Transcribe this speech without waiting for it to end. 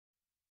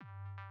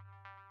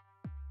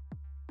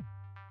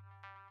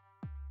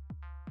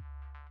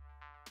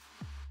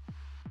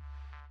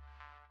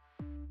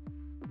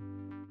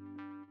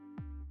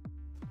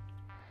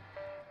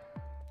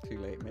Too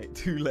late, mate.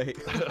 Too late.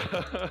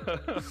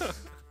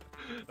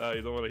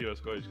 You don't want to hear a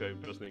Scottish guy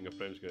impersonating a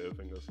French guy. I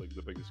think that's like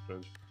the biggest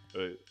cringe.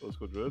 Right, let's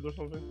go Druid or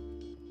something.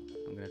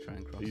 I'm gonna try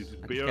and cross. He's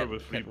bear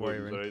with 3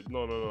 points, right?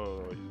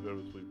 No. He's bear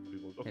with 3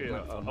 points. Okay,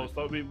 I'll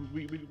start. We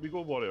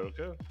go warrior,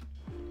 okay?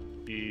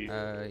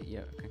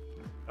 Yeah, okay.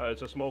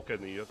 It's a small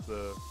kidney. You have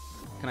to.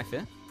 Can I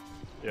fear?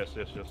 Yes.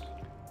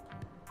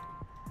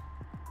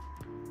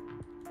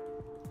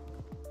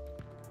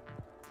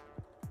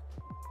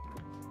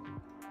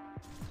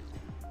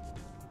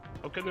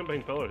 I'm kidney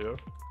behind pillar here.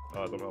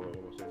 I don't have it. What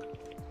am I saying?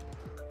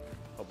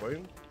 I'll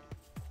blind.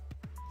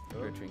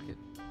 We're trinket.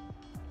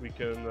 We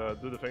can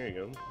do the thing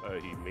again.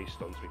 He mace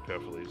stuns me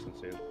perfectly. It's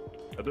insane.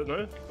 I do it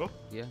now. Go.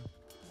 Yeah.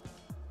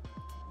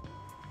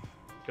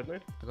 Kidney.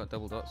 I got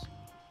double dots.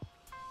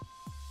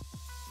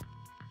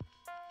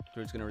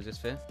 Druid's gonna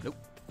resist fear. Nope.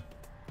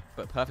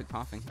 But perfect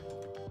pathing.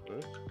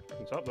 Okay.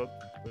 Can tap that.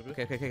 Maybe.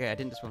 Okay. I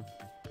didn't this one.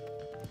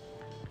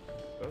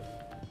 Okay.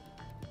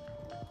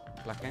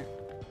 Black out.